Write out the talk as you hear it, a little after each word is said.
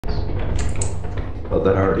Oh,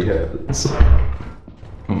 that already happens.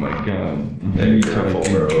 Oh my god. Hey, careful,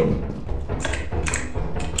 bro.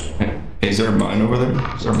 Hey, is there a mine over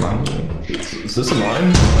there? Is there a mine over there? Is this a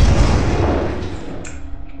mine?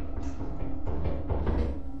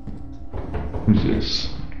 Who's this?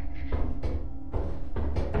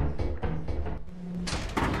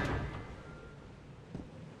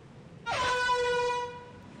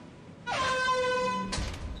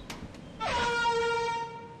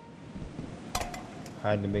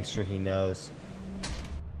 Hiding to make sure he knows.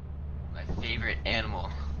 My favorite animal.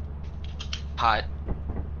 Hot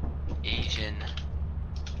Asian.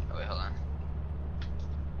 Oh wait, hold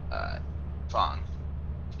on. Fong.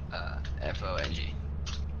 F-O-N-G.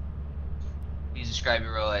 Please describe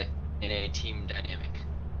your role in a team dynamic.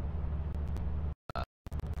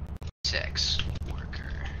 Sex worker.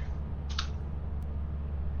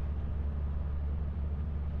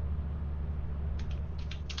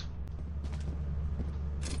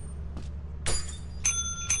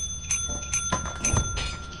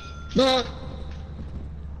 No.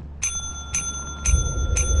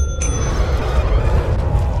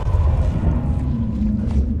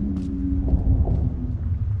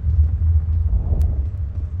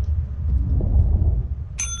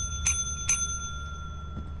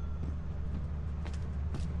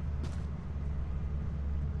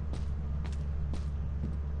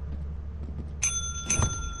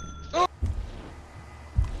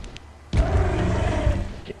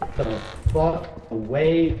 Get the fuck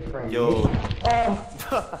away from me. Yo.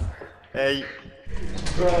 Oh, Hey,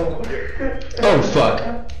 bro. Oh,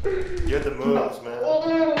 fuck. you're the moves, man.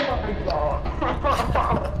 Oh my god.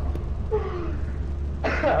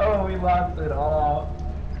 Oh, we lost it all.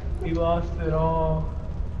 We lost it all.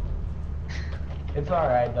 It's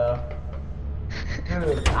alright though.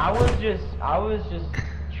 Dude, I was just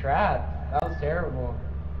trapped. That was terrible.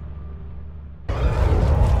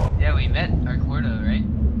 Yeah, we met our quota, right?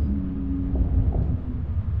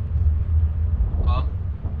 Oh.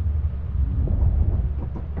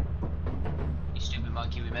 You stupid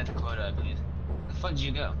monkey, we met the quota, I believe. Where the fuck did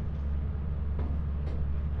you go?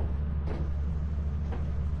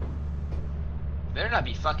 You better not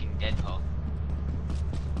be fucking dead, Paul.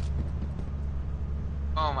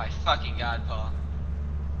 Oh my fucking god, Paul.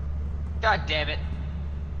 God damn it.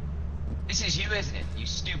 This is you, isn't it? You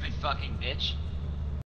stupid fucking bitch.